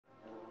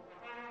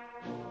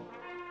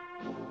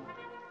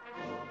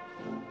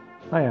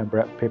Hi, I'm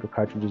Brett,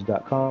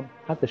 papercartridges.com,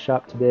 at the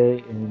shop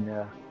today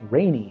in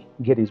rainy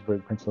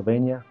Gettysburg,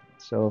 Pennsylvania.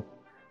 So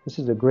this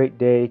is a great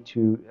day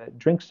to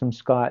drink some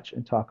scotch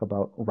and talk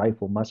about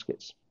rifle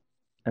muskets.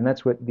 And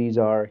that's what these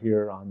are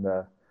here on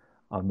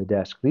the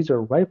desk. These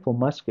are rifle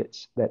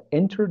muskets that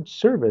entered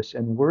service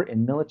and were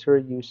in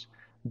military use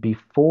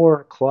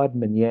before Claude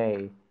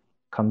Minié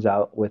comes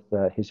out with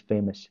his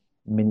famous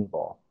Minnie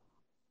Ball.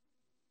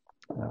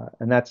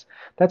 And that's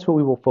what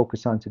we will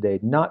focus on today.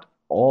 Not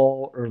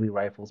all early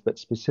rifles, but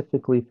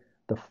specifically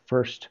the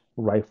first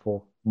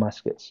rifle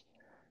muskets.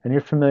 And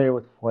you're familiar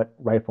with what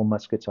rifle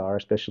muskets are,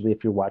 especially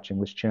if you're watching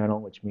this channel,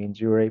 which means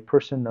you're a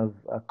person of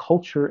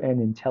culture and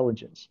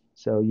intelligence.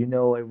 So you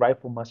know a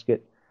rifle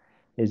musket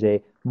is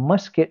a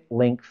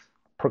musket-length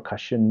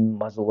percussion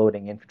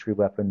muzzle-loading infantry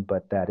weapon,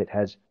 but that it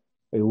has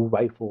a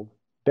rifled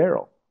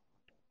barrel.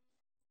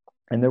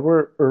 And there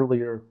were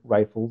earlier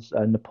rifles,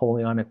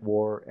 Napoleonic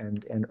War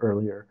and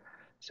earlier.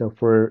 So,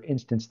 for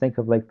instance, think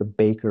of like the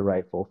Baker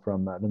rifle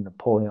from the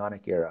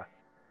Napoleonic era.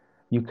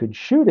 You could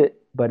shoot it,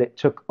 but it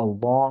took a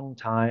long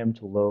time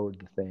to load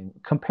the thing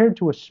compared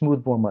to a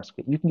smoothbore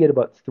musket. You can get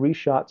about 3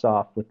 shots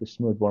off with the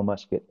smoothbore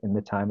musket in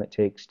the time it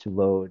takes to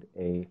load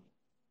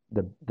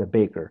the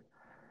Baker.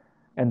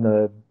 And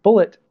the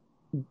bullet,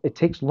 it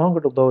takes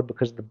longer to load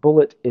because the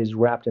bullet is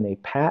wrapped in a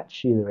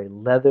patch, either a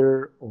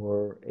leather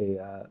or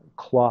a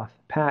cloth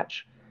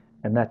patch,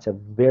 and that's a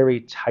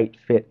very tight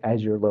fit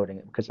as you're loading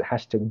it because it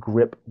has to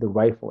grip the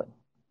rifle in.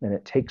 And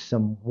it takes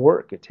some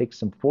work, it takes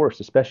some force,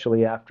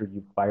 especially after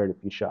you've fired a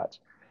few shots,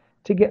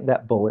 to get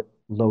that bullet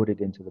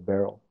loaded into the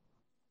barrel.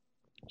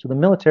 So the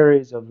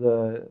militaries of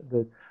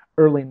the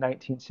early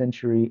 19th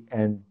century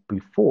and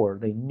before,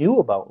 they knew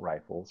about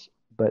rifles,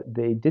 but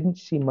they didn't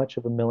see much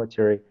of a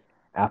military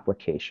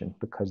application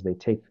because they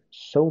take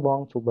so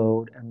long to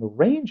load and the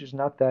range is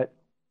not that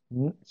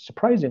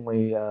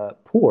surprisingly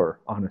poor,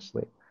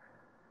 honestly.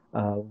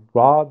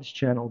 Rob's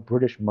channel,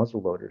 British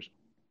Muzzleloaders,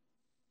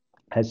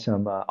 has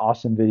some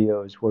awesome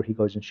videos where he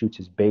goes and shoots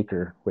his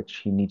Baker, which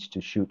he needs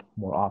to shoot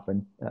more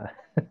often,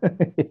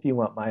 if you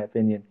want my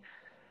opinion.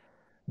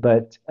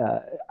 But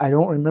I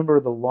don't remember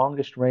the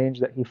longest range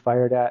that he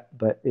fired at,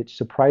 but it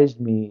surprised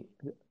me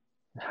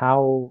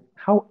how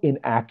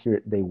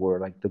inaccurate they were,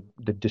 like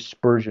the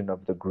dispersion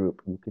of the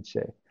group, you could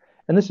say.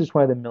 And this is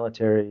why the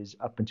militaries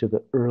up until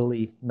the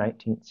early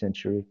 19th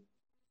century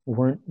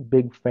weren't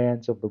big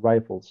fans of the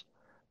rifles,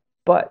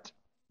 but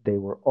they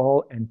were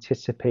all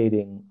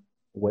anticipating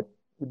what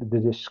the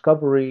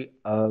discovery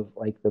of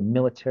like the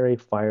military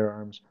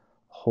firearms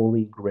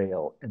holy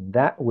grail, and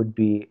that would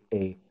be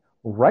a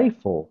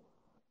rifle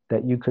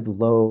that you could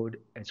load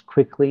as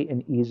quickly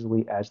and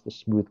easily as the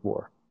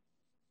smoothbore.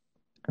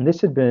 And this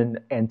had been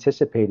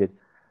anticipated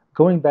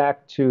going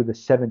back to the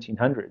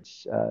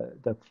 1700s.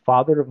 The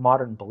father of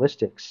modern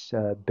ballistics,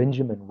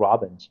 Benjamin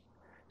Robbins,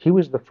 he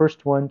was the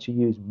first one to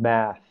use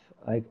math,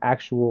 like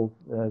actual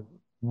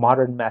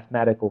modern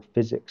mathematical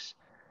physics,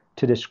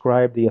 to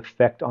describe the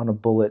effect on a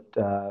bullet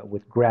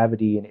with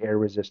gravity and air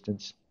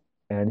resistance.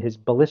 And his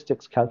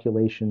ballistics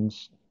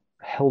calculations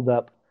held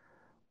up.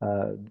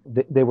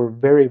 They were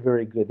very,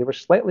 very good. They were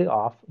slightly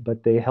off,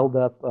 but they held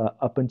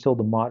up until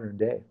the modern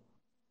day.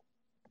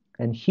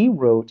 And he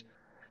wrote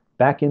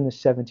back in the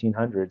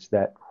 1700s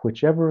that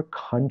whichever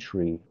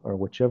country or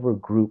whichever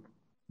group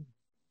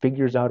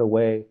figures out a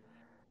way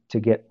to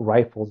get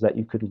rifles that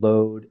you could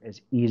load as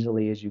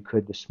easily as you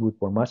could the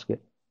smoothbore musket,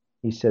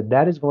 he said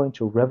that is going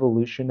to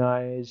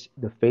revolutionize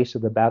the face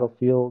of the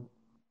battlefield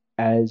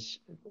as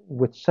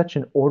with such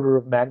an order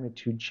of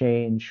magnitude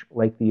change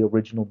like the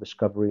original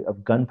discovery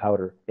of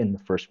gunpowder in the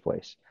first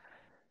place.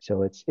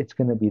 So it's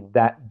going to be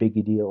that big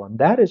a deal. And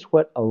that is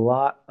what a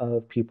lot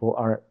of people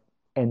are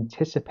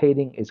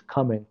anticipating is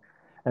coming.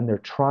 And they're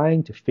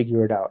trying to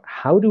figure it out.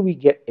 How do we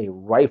get a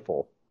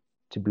rifle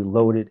to be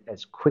loaded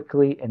as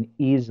quickly and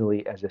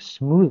easily as a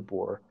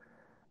smoothbore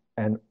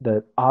and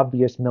the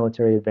obvious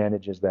military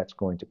advantages that's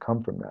going to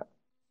come from that?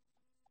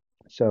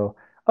 So,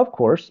 of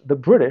course, the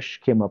British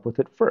came up with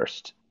it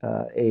first.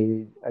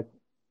 A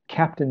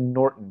Captain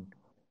Norton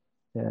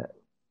uh,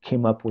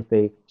 came up with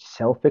a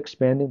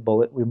self-expanding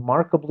bullet,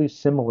 remarkably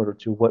similar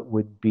to what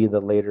would be the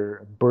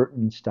later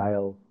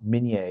Burton-style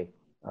Minié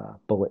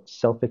bullet,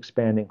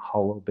 self-expanding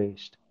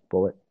hollow-based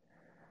bullet.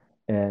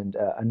 And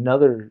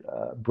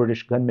another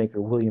British gunmaker,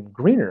 William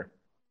Greener,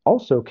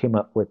 also came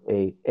up with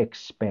a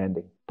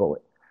expanding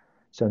bullet.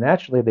 So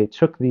naturally, they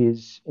took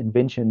these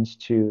inventions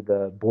to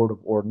the Board of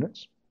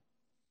Ordnance,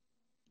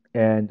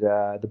 and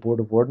the Board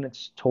of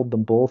Ordnance told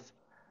them both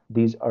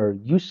these are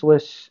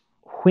useless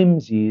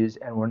whimsies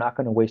and we're not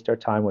going to waste our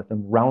time with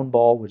them. Round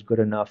ball was good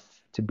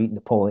enough to beat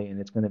Napoleon.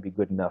 It's going to be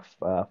good enough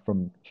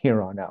from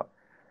here on out.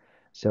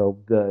 So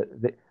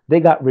they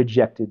got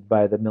rejected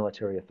by the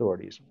military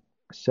authorities.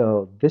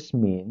 So this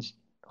means,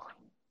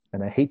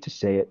 and I hate to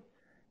say it,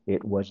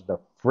 it was the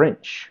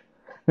French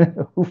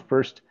who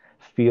first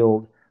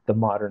fielded the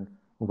modern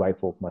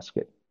rifle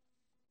musket.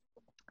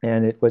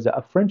 And it was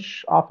a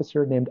French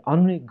officer named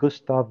Henri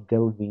Gustave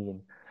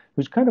Delvigne,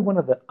 who's kind of one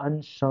of the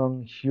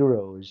unsung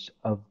heroes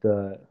of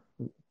the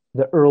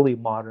the early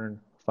modern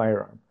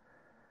firearm.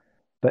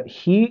 But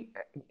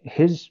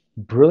his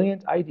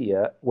brilliant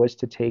idea was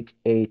to take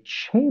a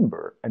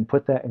chamber and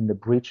put that in the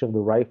breech of the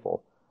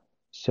rifle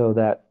so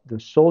that the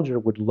soldier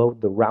would load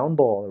the round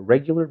ball, a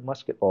regular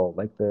musket ball,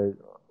 like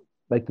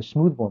the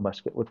smoothbore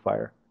musket would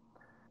fire.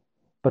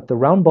 But the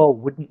round ball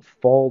wouldn't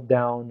fall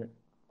down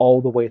all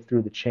the way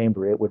through the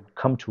chamber. It would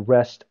come to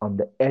rest on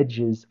the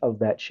edges of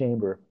that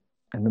chamber.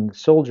 And then the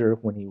soldier,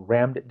 when he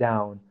rammed it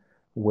down,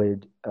 we're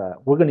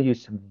going to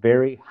use some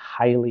very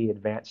highly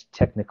advanced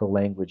technical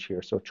language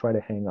here, so try to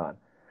hang on.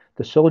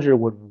 The soldier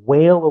would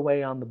wail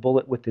away on the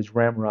bullet with his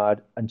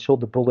ramrod until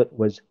the bullet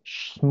was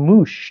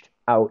smooshed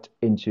out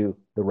into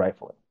the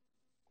rifle.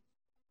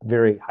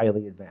 Very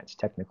highly advanced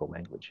technical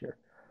language here.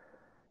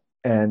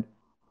 And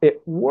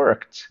it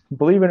worked.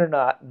 Believe it or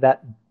not,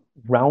 that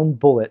round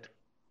bullet,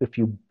 if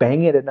you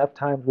bang it enough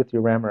times with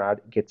your ramrod,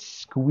 it gets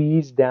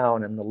squeezed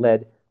down and the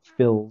lead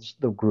fills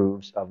the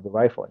grooves of the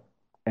rifling.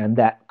 And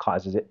that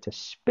causes it to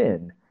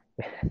spin.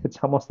 It's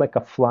almost like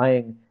a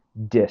flying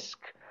disc.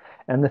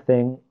 And the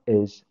thing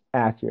is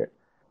accurate.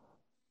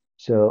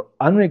 So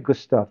Henri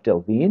Gustave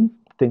Delvigne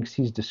thinks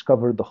he's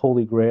discovered the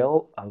holy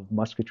grail of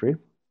musketry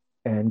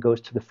and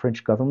goes to the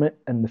French government,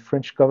 and the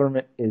French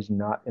government is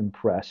not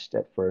impressed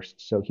at first.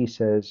 So he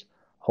says,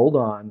 hold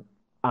on,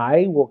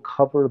 I will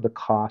cover the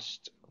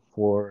cost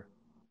for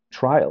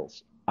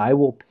trials. I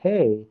will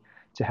pay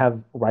to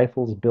have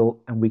rifles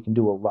built and we can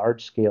do a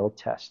large scale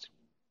test.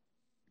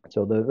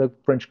 So the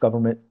French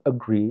government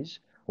agrees.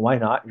 Why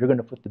not? You're going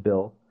to foot the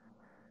bill.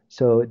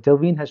 So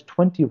Delvigne has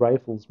 20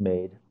 rifles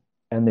made,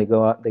 and they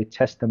go out, they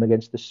test them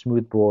against the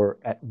smoothbore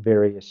at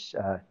various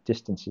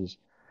distances.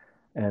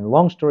 And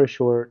long story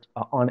short,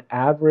 on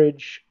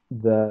average,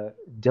 the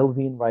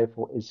Delvigne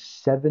rifle is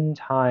 7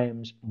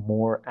 times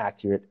more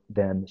accurate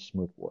than the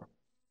smoothbore.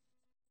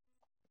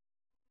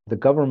 The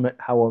government,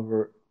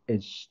 however,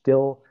 is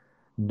still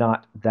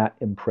not that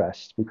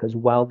impressed because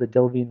while the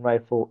Delvigne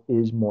rifle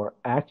is more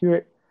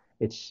accurate,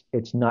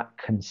 it's not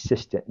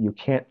consistent. You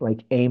can't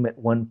like aim at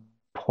one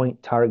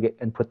point target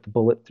and put the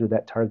bullet through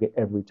that target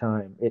every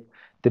time.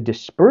 The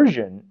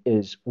dispersion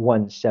is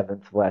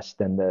 1/7 less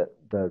than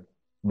the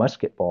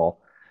musket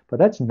ball, but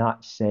that's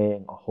not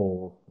saying a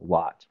whole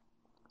lot.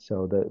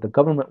 So the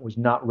government was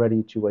not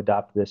ready to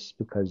adopt this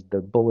because the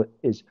bullet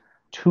is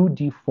too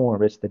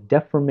deformed. It's the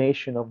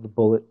deformation of the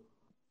bullet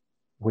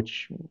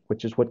which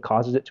is what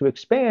causes it to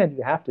expand.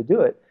 You have to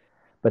do it,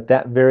 but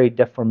that very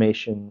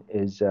deformation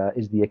is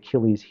the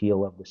Achilles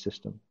heel of the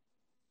system.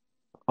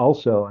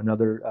 Also,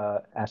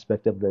 another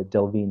aspect of the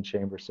Delvigne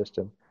chamber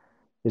system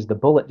is the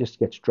bullet just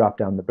gets dropped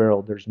down the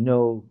barrel. There's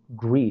no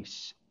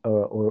grease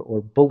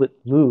or bullet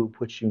lube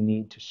which you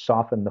need to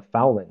soften the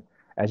fouling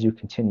as you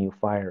continue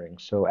firing.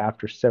 So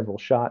after several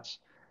shots,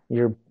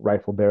 your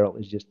rifle barrel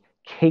is just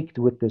caked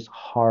with this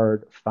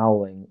hard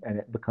fouling, and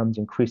it becomes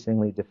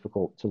increasingly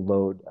difficult to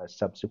load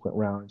subsequent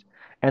rounds.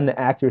 And the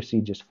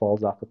accuracy just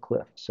falls off a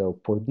cliff. So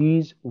for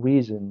these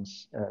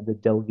reasons,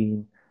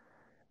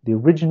 the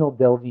original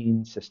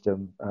Delvigne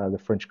system, the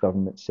French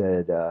government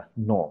said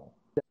no.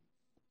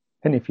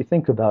 And if you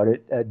think about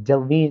it,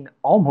 Delvigne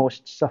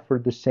almost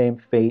suffered the same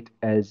fate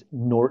as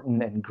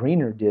Norton and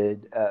Greener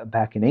did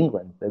back in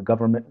England. The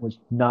government was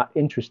not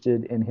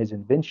interested in his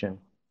invention.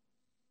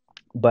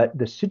 But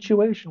the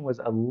situation was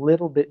a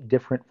little bit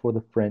different for the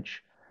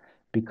French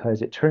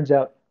because it turns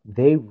out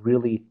they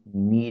really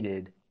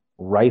needed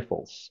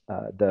rifles.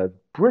 The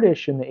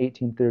British in the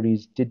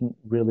 1830s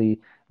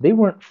they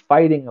weren't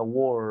fighting a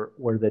war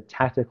where the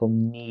tactical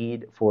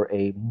need for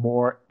a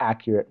more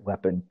accurate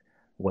weapon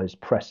was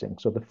pressing.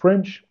 So the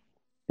French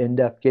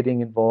end up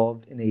getting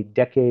involved in a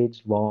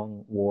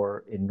decades-long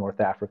war in North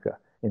Africa,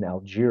 in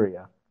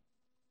Algeria.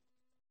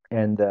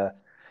 And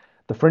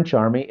the French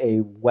army, a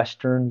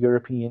Western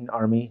European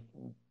army,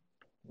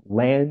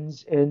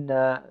 lands in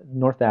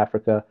North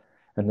Africa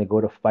and they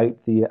go to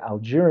fight the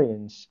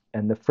Algerians.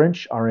 And the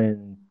French are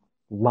in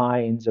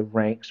lines of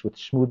ranks with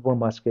smoothbore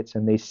muskets,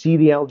 and they see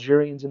the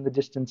Algerians in the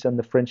distance, and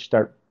the French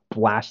start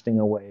blasting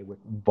away with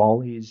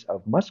volleys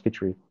of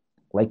musketry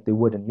like they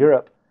would in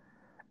Europe.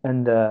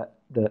 And the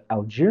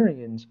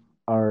Algerians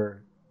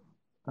are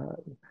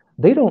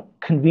they don't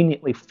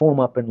conveniently form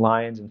up in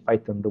lines and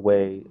fight them the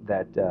way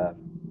that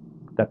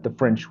the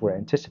French were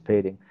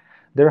anticipating.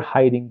 They're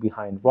hiding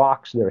behind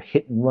rocks. They're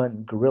hit and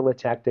run guerrilla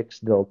tactics.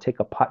 They'll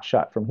take a pot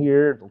shot from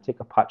here. They'll take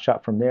a pot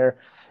shot from there.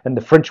 And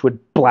the French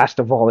would blast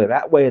a volley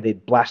that way.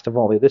 They'd blast a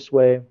volley this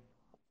way.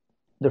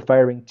 They're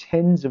firing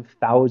tens of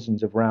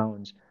thousands of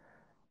rounds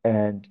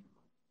and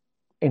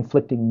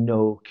inflicting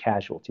no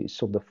casualties.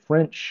 So the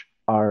French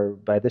are,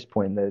 by this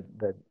point, in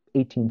the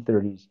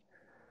 1830s,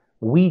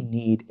 we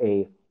need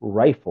a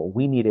rifle.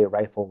 We need a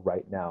rifle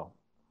right now.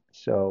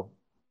 So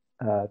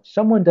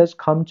someone does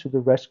come to the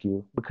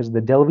rescue because the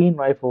Delvigne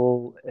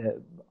rifle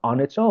on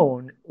its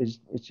own is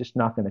just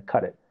not going to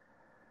cut it.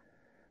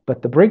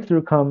 But the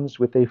breakthrough comes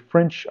with a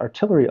French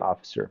artillery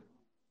officer,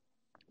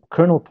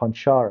 Colonel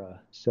Pontcharra.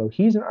 So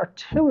he's an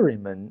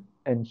artilleryman,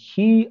 and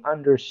he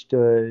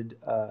understood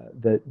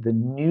the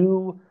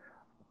new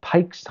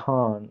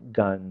Pikeson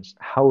guns,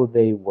 how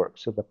they work.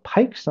 So the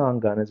Pikeson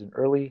gun is an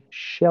early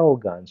shell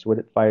gun. So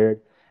it fired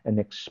an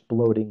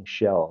exploding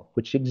shell,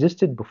 which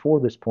existed before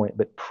this point,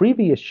 but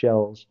previous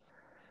shells,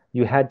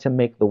 you had to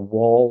make the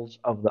walls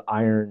of the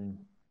iron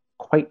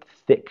quite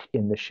thick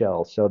in the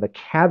shell. So the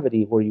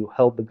cavity where you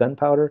held the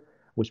gunpowder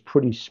was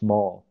pretty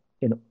small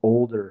in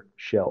older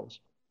shells.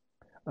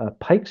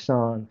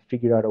 Pikeson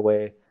figured out a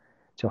way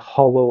to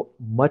hollow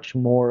much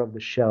more of the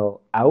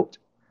shell out,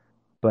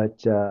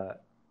 but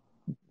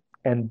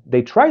and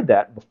they tried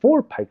that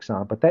before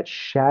Pikeson, but that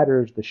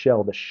shatters the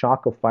shell. The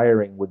shock of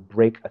firing would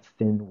break a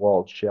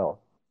thin-walled shell.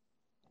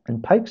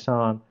 And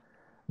Pikeson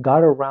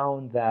got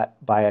around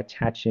that by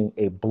attaching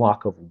a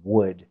block of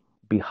wood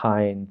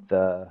behind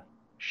the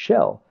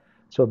shell.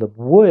 So the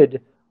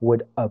wood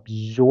would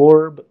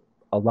absorb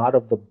a lot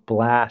of the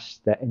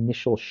blast, that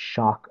initial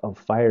shock of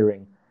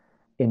firing,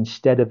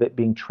 instead of it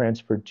being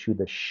transferred to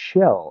the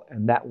shell,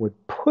 and that would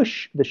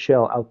push the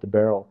shell out the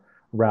barrel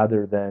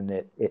rather than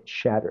it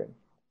shattering.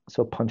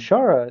 So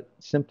Pontcharra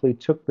simply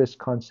took this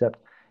concept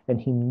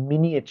and he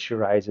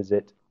miniaturizes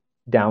it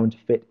down to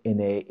fit in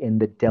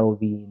the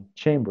Delvigne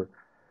chamber.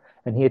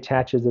 And he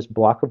attaches this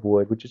block of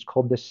wood, which is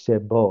called the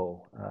sabot,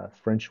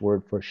 French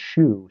word for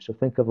shoe. So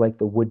think of like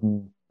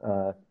the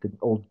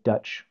old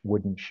Dutch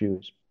wooden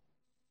shoes.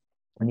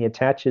 And he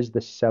attaches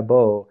the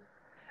sabot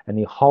and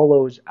he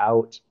hollows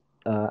out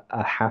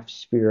a half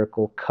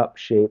spherical cup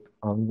shape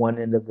on one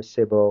end of the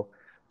sabot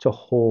to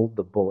hold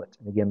the bullet.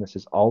 And again, this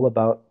is all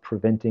about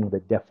preventing the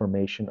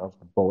deformation of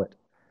the bullet.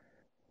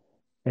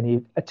 And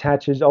he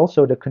attaches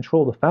also to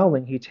control the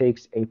fouling, he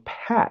takes a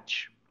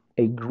patch,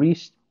 a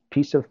greased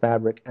piece of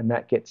fabric, and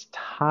that gets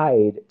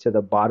tied to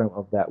the bottom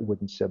of that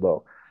wooden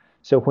sabot.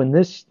 So when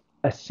this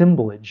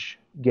assemblage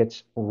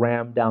gets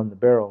rammed down the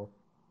barrel,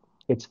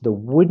 it's the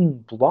wooden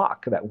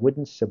block, that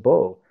wooden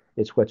sabot,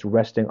 is what's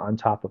resting on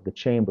top of the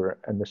chamber,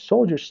 and the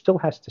soldier still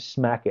has to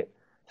smack it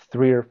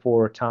 3 or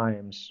 4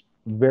 times,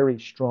 very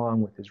strong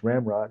with his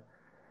ramrod.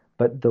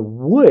 But the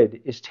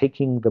wood is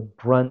taking the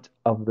brunt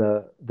of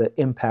the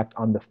impact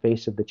on the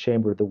face of the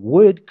chamber. The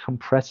wood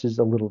compresses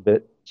a little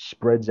bit,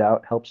 spreads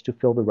out, helps to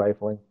fill the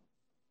rifling,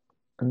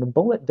 and the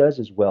bullet does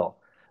as well.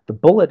 The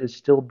bullet is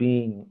still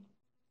being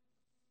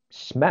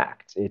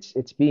smacked.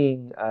 It's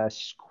being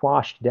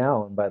squashed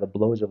down by the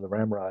blows of the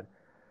ramrod.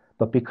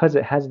 But because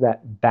it has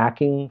that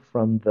backing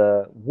from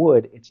the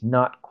wood, it's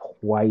not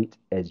quite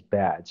as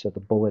bad. So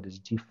the bullet is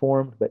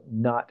deformed, but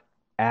not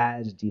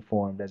as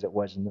deformed as it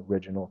was in the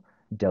original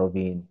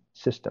Delvigne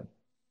system.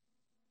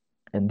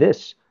 And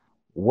this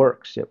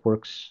works. It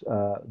works.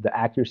 The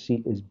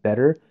accuracy is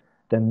better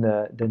than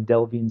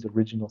Delvigne's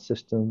original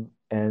system,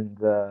 and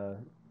the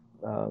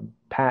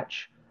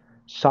patch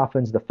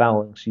softens the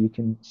fouling so you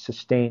can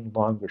sustain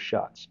longer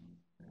shots.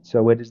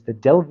 So it is the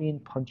Delvigne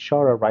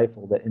Pontcharra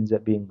rifle that ends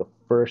up being the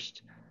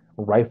first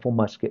rifle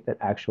musket that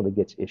actually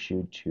gets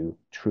issued to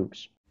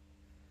troops.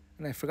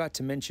 And I forgot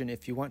to mention,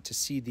 if you want to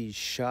see these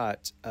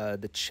shot,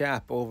 the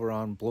chap over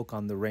on Bloke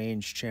on the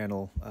Range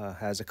channel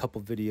has a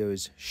couple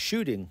videos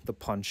shooting the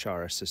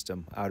Pontcharra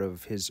system out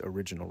of his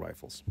original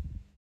rifles.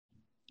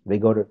 They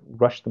go to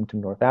rush them to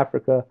North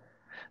Africa.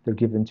 They're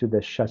given to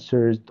the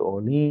chasseurs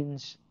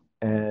d'Orléans,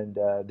 and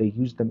they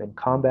use them in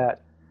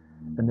combat.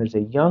 And there's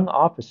a young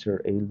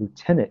officer, a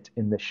lieutenant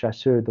in the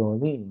chasseurs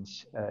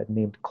d'Orléans,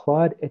 named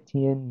Claude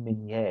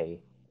Minié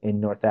in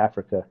North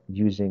Africa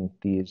using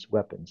these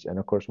weapons. And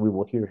of course, we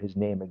will hear his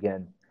name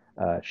again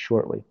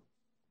shortly.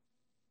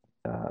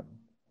 And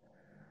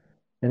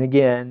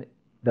again,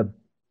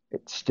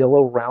 it's still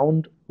a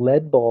round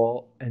lead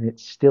ball and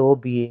it's still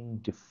being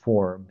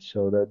deformed.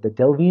 So the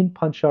Delvigne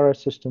Pontcharra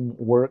system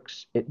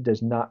works. It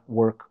does not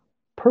work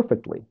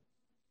perfectly.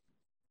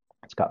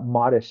 It's got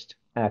modest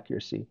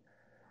accuracy.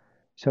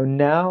 So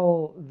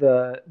now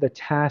the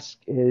task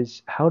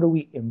is, how do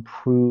we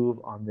improve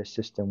on this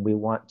system? We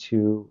want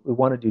to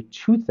do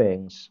 2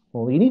 things.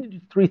 Well, you need to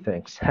do 3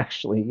 things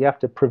actually. You have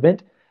to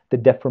prevent the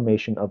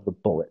deformation of the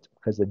bullet,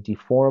 because the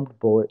deformed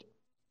bullet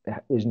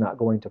is not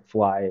going to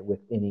fly with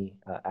any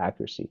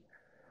accuracy.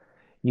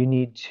 You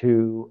need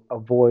to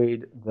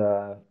avoid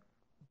the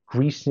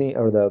greasing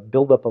or the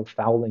buildup of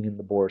fouling in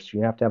the bore. So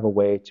you have to have a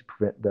way to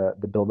prevent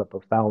the buildup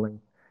of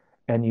fouling.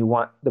 And you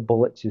want the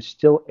bullet to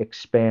still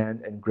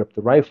expand and grip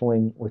the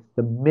rifling with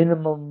the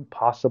minimum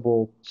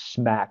possible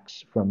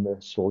smacks from the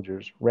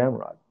soldier's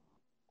ramrod.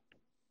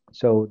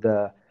 So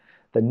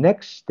the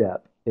next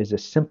step is a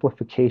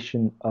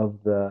simplification of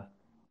the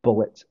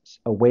bullets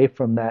away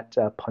from that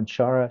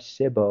Pontcharra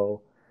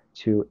sabot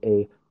to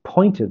a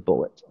pointed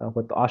bullet,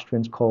 what the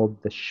Austrians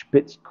called the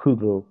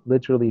Spitzkugel,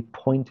 literally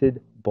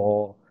pointed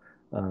ball,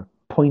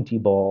 pointy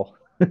ball,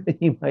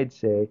 you might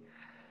say.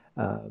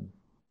 Um,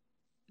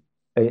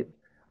 a,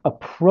 a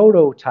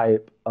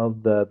prototype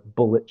of the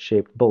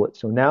bullet-shaped bullet.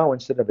 So now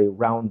instead of a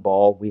round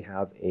ball, we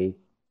have a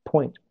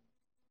point.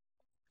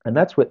 And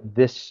that's what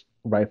this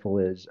rifle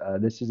is.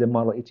 This is a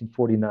model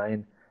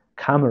 1849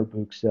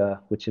 Kammerbuchse,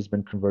 which has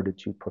been converted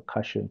to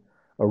percussion.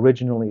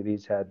 Originally,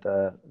 these had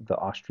the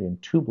Austrian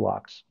 2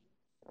 blocks.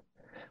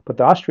 But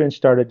the Austrians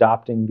started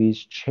adopting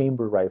these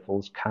chamber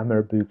rifles,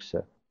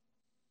 Kammerbüchse,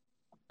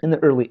 in the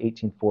early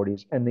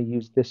 1840s, and they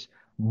used this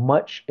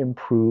much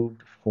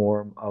improved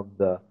form of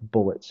the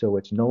bullet. So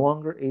it's no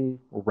longer a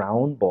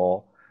round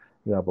ball.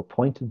 You have a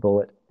pointed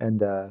bullet, and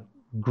the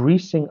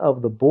greasing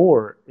of the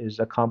bore is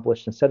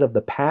accomplished instead of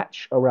the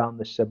patch around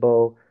the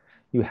sabot.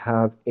 You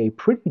have a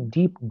pretty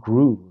deep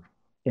groove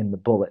in the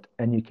bullet,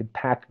 and you can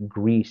pack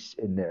grease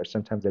in there,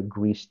 sometimes a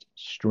greased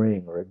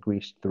string or a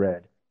greased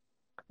thread.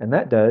 And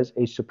that does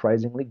a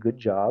surprisingly good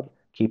job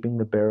keeping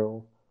the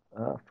barrel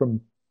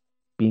from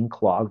being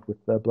clogged with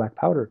the black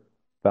powder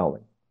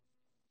fouling.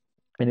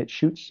 And it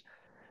shoots,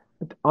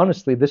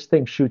 honestly, this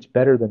thing shoots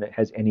better than it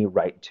has any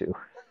right to.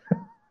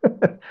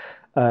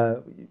 uh,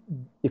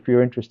 if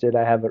you're interested,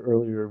 I have an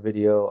earlier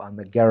video on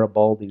the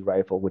Garibaldi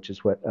rifle, which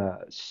is what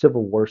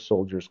Civil War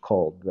soldiers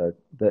called the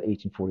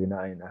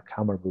 1849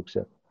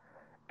 Kammerbüchse.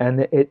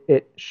 And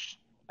it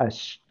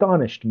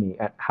astonished me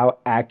at how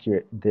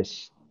accurate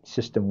this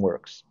system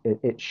works.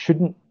 It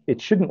shouldn't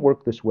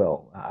work this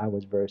well. I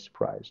was very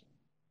surprised.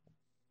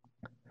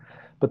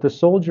 But the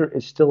soldier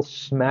is still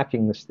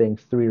smacking this thing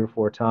 3 or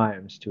 4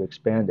 times to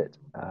expand it.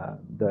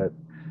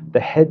 The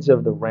heads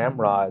of the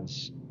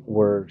ramrods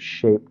were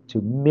shaped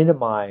to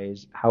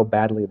minimize how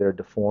badly they're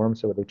deformed,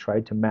 so they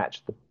tried to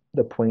match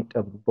the point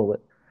of the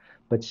bullet.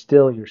 But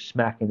still, you're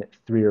smacking it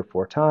 3 or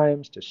 4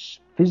 times to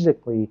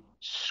physically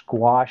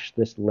squash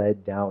this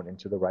lead down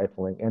into the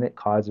rifling, and it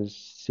causes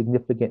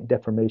significant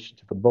deformation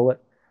to the bullet.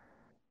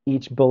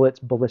 Each bullet's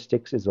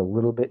ballistics is a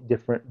little bit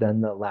different than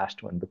the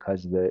last one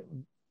because the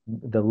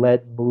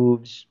lead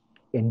moves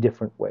in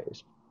different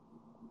ways.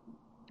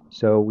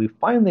 So we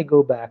finally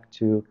go back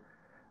to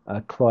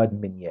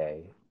Claude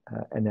Minié,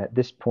 and at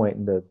this point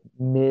in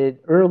the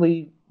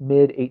early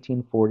mid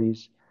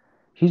 1840s,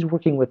 he's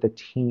working with a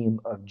team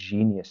of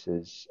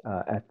geniuses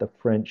at the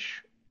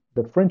French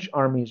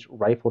Army's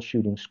rifle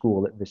shooting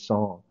school at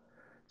Visson.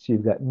 So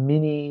you've got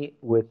Minnie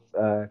with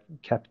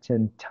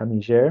Captain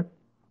Tamiger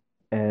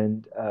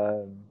and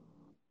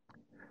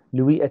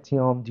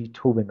Louis-Étienne de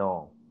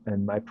Thouvenin,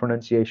 and my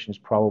pronunciation is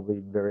probably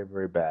very,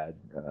 very bad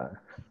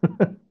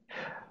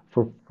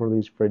for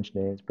these French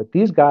names. But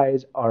these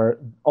guys are,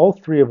 all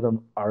three of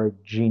them are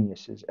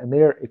geniuses, and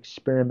they are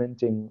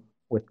experimenting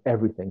with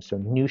everything. So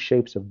new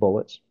shapes of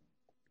bullets,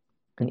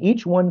 and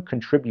each one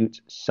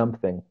contributes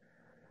something.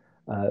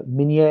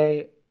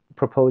 Minié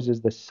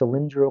proposes the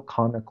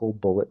cylindro-conical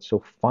bullet.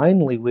 So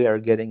finally, we are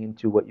getting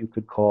into what you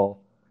could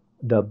call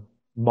the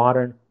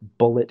modern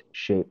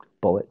bullet-shaped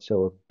bullet,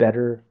 so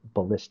better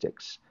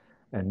ballistics.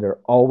 And they're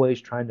always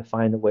trying to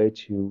find a way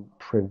to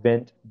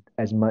prevent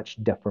as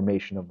much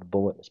deformation of the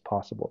bullet as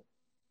possible.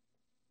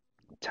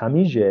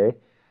 Tamiger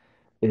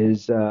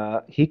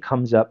he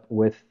comes up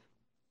with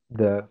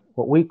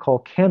what we call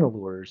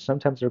cannelures.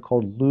 Sometimes they're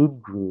called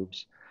lube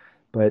grooves,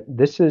 but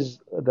this is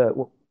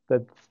the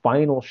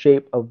final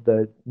shape of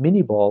the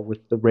Minnie Ball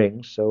with the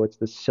rings. So it's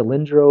the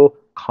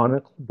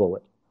cylindro-conical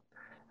bullet.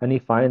 And he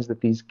finds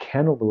that these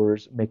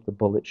cannelures make the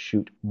bullet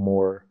shoot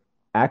more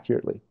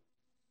accurately.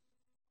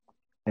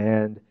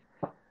 And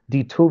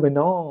de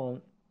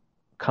Thouvenin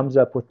comes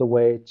up with a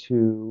way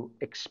to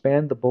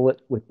expand the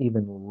bullet with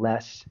even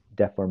less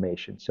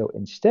deformation. So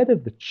instead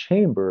of the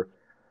chamber,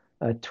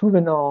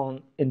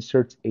 Thouvenin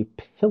inserts a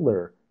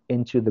pillar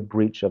into the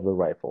breech of the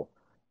rifle.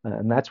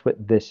 And that's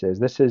what this is.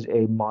 This is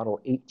a model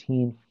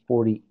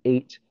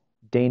 1848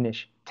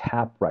 Danish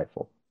tap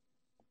rifle.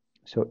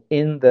 So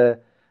in the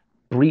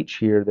breech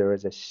here, there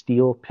is a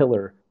steel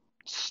pillar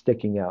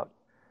sticking out.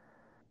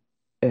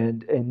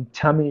 And in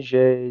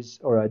Tamiger's,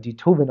 or de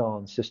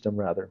Thouvenin's system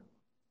rather,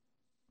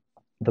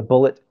 the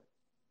bullet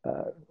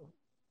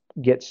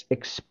gets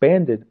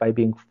expanded by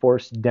being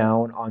forced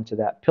down onto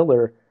that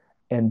pillar.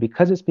 And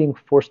because it's being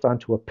forced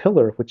onto a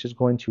pillar, which is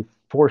going to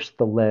force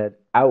the lead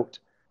out,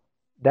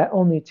 that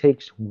only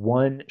takes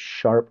one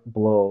sharp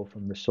blow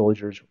from the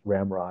soldier's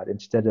ramrod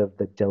instead of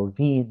the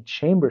Delvigne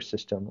chamber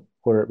system,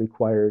 where it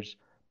requires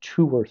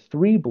 2 or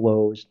 3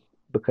 blows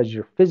because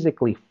you're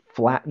physically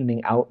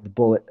flattening out the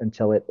bullet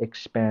until it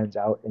expands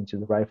out into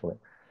the rifling.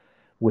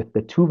 With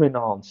the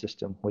Thouvenin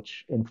system,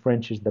 which in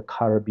French is the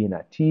carabine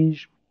à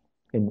tige,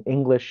 in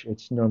English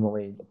it's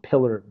normally a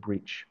pillar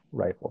breech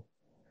rifle.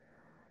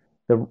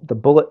 The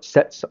bullet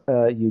sets,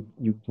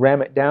 you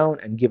ram it down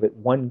and give it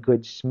one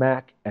good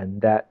smack, and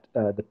that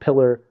the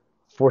pillar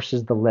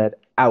forces the lead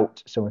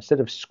out. So instead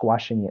of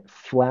squashing it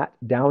flat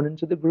down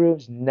into the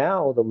grooves,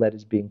 now the lead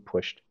is being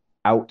pushed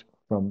out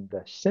from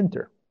the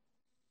center.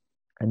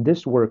 And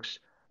this works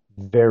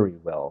very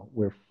well.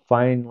 We're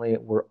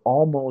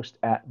almost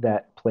at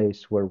that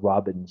place where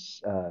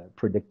Robbins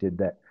predicted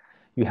that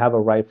you have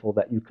a rifle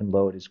that you can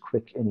load as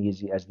quick and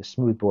easy as the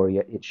smoothbore,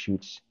 yet it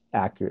shoots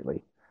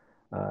accurately.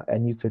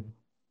 And you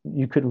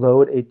could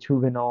load a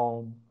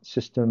Thouvenin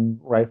system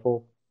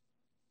rifle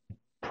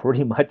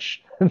pretty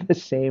much the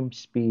same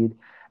speed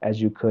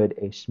as you could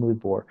a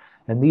smoothbore.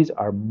 And these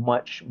are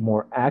much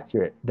more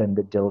accurate than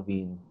the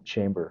Delvigne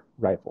chamber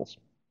rifles.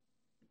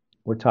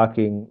 We're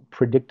talking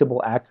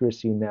predictable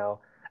accuracy now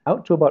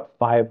out to about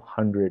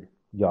 500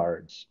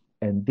 yards.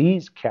 And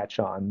these catch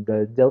on.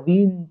 The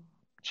Delvigne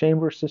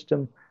chamber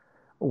system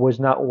was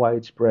not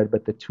widespread,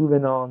 but the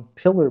Thouvenin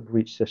pillar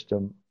breech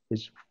system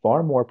is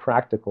far more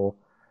practical,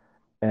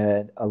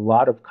 and a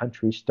lot of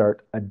countries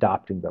start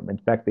adopting them. In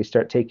fact, they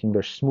start taking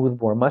their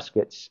smoothbore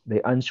muskets,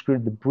 they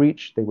unscrewed the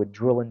breech, they would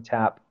drill and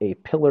tap a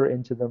pillar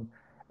into them,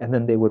 and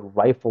then they would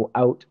rifle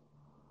out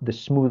the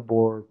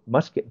smoothbore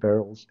musket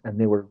barrels, and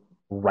they were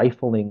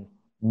rifling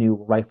new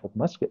rifled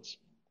muskets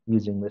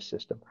using this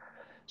system.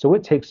 So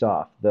it takes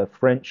off. The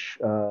French,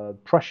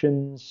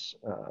 Prussians,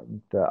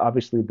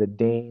 obviously the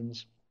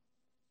Danes,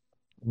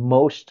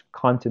 most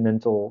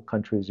continental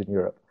countries in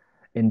Europe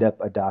end up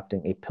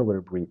adopting a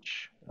pillar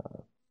breech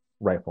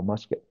rifle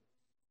musket,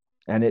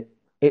 and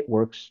it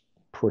works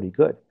pretty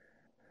good.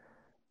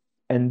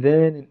 And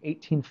then in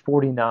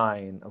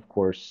 1849, of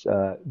course,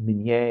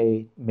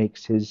 Minié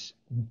makes his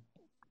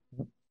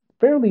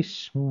fairly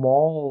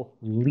small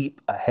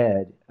leap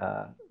ahead,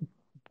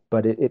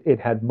 but it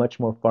had much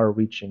more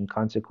far-reaching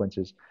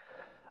consequences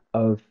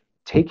of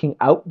taking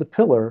out the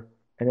pillar,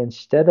 and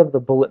instead of the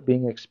bullet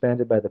being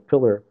expanded by the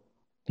pillar,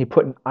 he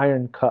put an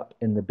iron cup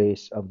in the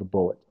base of the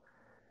bullet.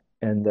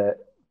 And the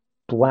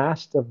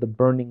blast of the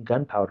burning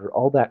gunpowder,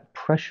 all that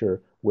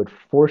pressure would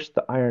force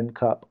the iron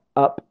cup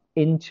up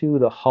into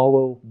the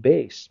hollow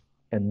base,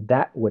 and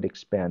that would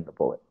expand the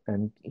bullet.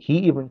 And he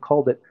even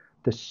called it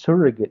the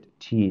surrogate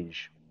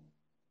tige.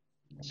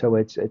 So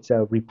it's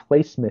a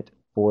replacement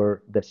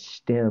for the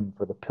stem,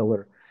 for the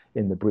pillar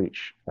in the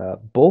breech.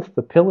 Both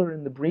the pillar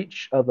in the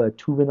breech of a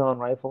Thouvenin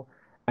rifle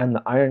and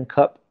the iron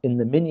cup in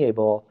the Minié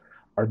Ball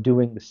are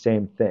doing the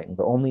same thing.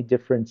 The only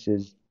difference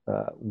is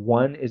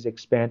one is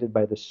expanded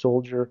by the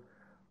soldier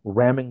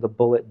ramming the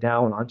bullet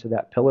down onto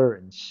that pillar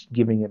and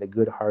giving it a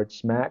good hard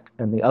smack,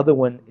 and the other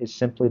one is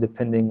simply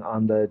depending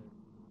on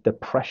the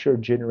pressure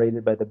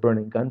generated by the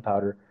burning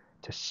gunpowder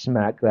to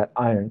smack that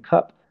iron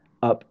cup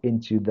up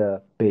into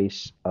the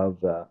base of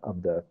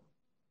the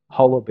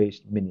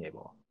hollow-based Minié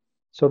Ball.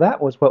 So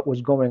that was what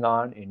was going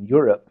on in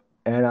Europe,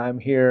 and I'm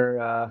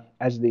here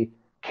as the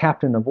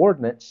captain of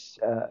ordnance,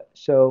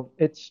 so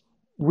it's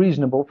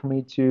reasonable for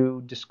me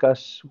to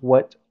discuss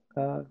what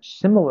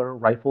similar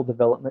rifle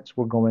developments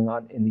were going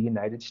on in the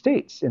United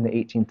States in the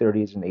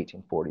 1830s and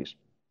 1840s.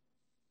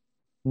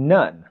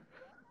 None.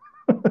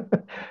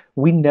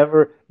 We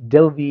never,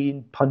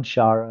 Delvigne,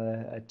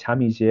 Pontcharra,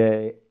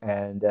 Tamisier,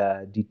 and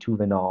de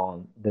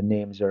Thouvenin, the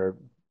names are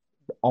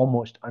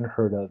almost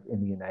unheard of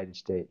in the United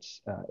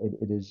States.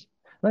 It is,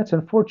 that's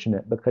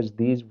unfortunate because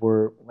these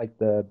were like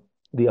the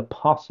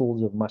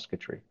apostles of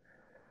musketry.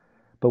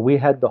 But we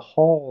had the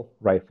Hall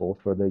rifle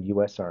for the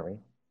U.S. Army.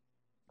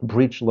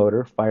 Breech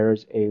loader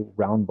fires a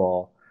round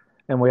ball.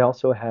 And we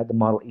also had the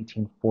Model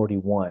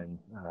 1841,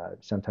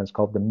 sometimes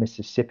called the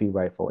Mississippi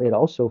rifle. It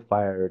also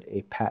fired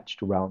a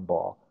patched round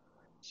ball.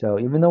 So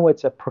even though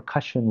it's a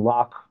percussion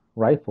lock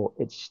rifle,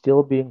 it's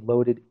still being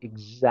loaded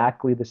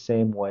exactly the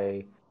same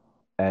way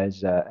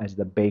as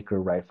the Baker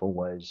rifle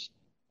was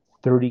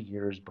 30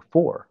 years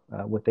before,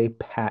 with a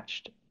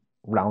patched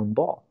round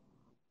ball.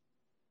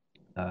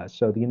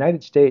 So the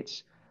United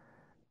States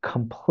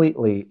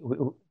completely,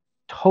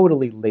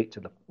 totally late to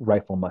the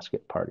rifle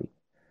musket party.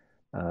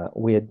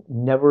 We had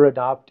never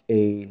adopt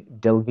a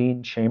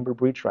Delvigne chamber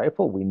breech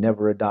rifle. We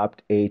never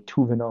adopt a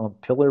Thouvenin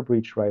pillar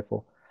breech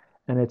rifle.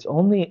 And it's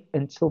only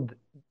until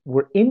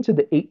we're into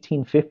the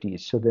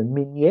 1850s, so the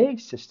Minié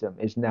system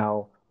is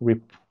now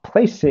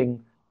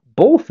replacing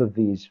both of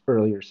these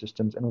earlier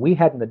systems, and we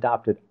hadn't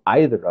adopted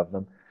either of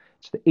them.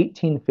 It's the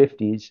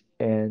 1850s,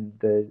 and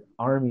the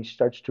Army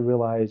starts to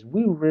realize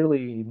we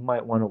really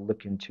might want to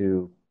look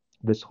into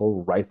this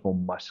whole rifle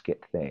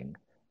musket thing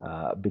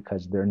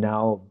because they're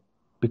now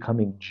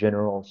becoming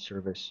general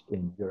service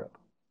in Europe.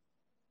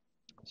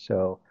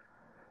 So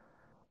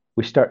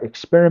we start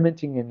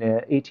experimenting in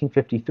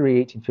 1853,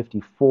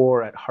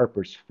 1854 at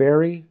Harper's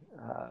Ferry.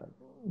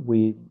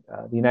 The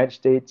United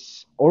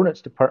States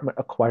Ordnance Department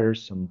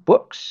acquires some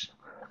books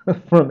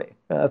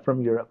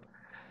from Europe,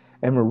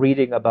 and we're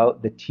reading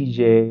about the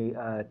Tige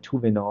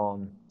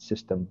Thouvenin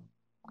system.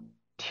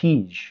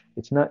 Tige,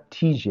 it's not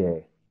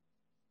Tige.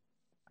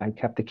 I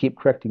have to keep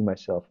correcting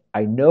myself.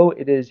 I know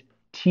it is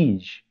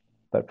Tige,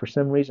 but for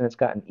some reason it's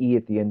got an E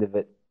at the end of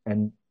it,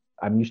 and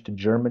I'm used to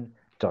German.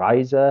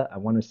 Dreise, I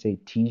want to say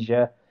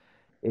Tige.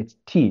 It's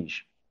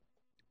Tige.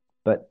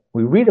 But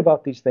we read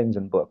about these things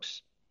in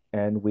books,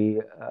 and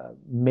we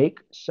make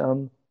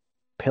some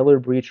pillar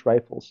breech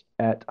rifles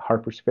at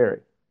Harper's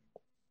Ferry,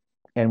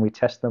 and we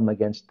test them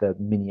against the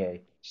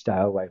Minié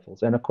style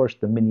rifles. And of course,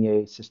 the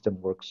Minié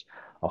system works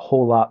a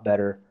whole lot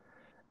better.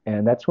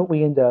 And that's what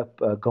we end up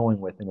going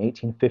with. In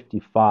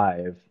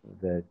 1855,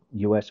 the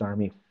U.S.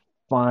 Army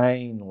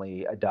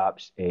finally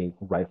adopts a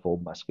rifle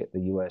musket,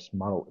 the U.S.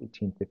 Model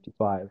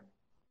 1855,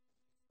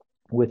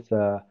 with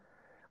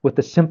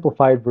the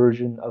simplified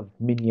version of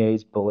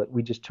Minié's bullet.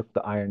 We just took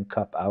the iron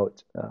cup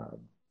out.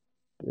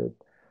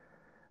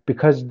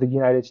 Because the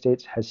United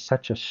States has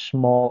such a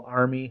small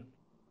army,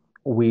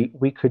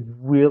 we could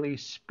really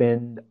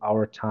spend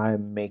our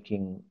time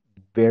making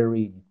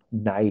very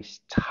nice,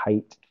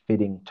 tight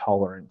fitting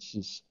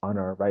tolerances on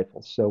our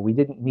rifles. So we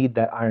didn't need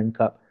that iron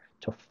cup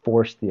to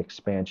force the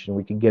expansion.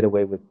 We could get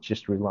away with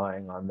just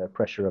relying on the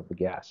pressure of the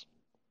gas.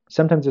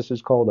 Sometimes this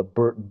is called a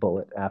Burton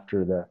bullet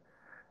after the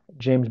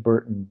James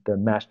Burton, the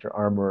master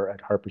armorer at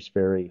Harper's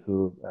Ferry,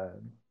 who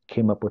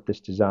came up with this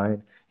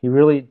design. He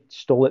really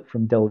stole it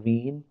from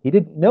Delvigne. He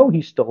didn't know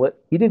he stole it.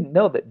 He didn't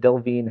know that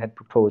Delvigne had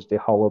proposed a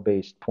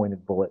hollow-based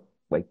pointed bullet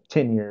like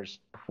 10 years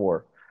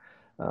before.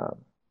 Um,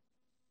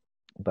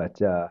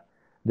 but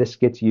this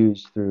gets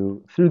used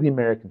through the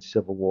American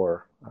Civil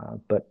War,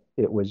 but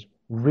it was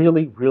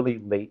really, really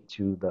late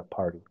to the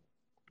party.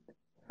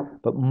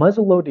 But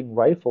muzzleloading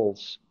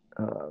rifles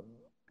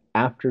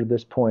after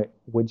this point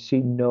would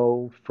see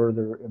no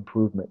further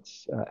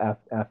improvements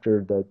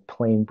after the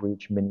plain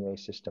breech Minié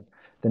system.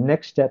 The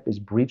next step is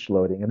breech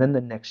loading, and then the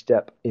next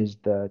step is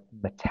the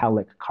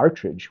metallic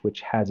cartridge,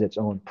 which has its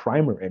own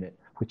primer in it,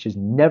 which is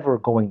never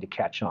going to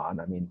catch on.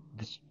 I mean,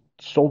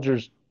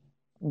 soldiers,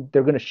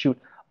 they're going to shoot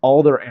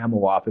all their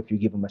ammo off if you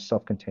give them a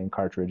self-contained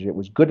cartridge. It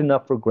was good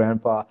enough for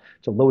Grandpa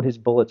to load his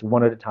bullets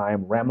one at a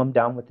time, ram them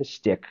down with his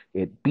stick.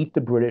 It beat the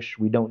British.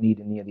 We don't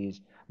need any of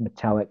these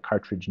metallic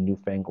cartridge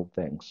newfangled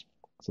things.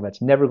 So that's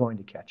never going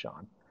to catch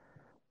on.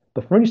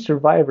 But for any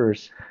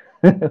survivors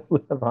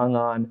who have hung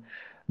on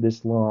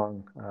this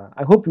long,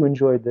 I hope you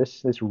enjoyed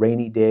this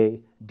rainy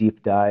day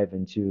deep dive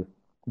into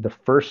the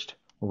first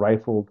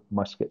rifled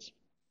muskets.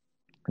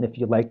 And if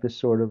you like this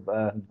sort of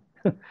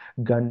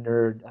gun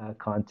nerd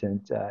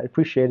content, I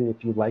appreciate it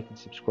if you like and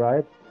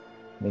subscribe.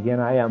 And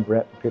again, I am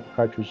Brett from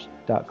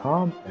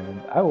papercartridge.com,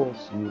 and I will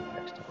see you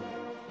next time.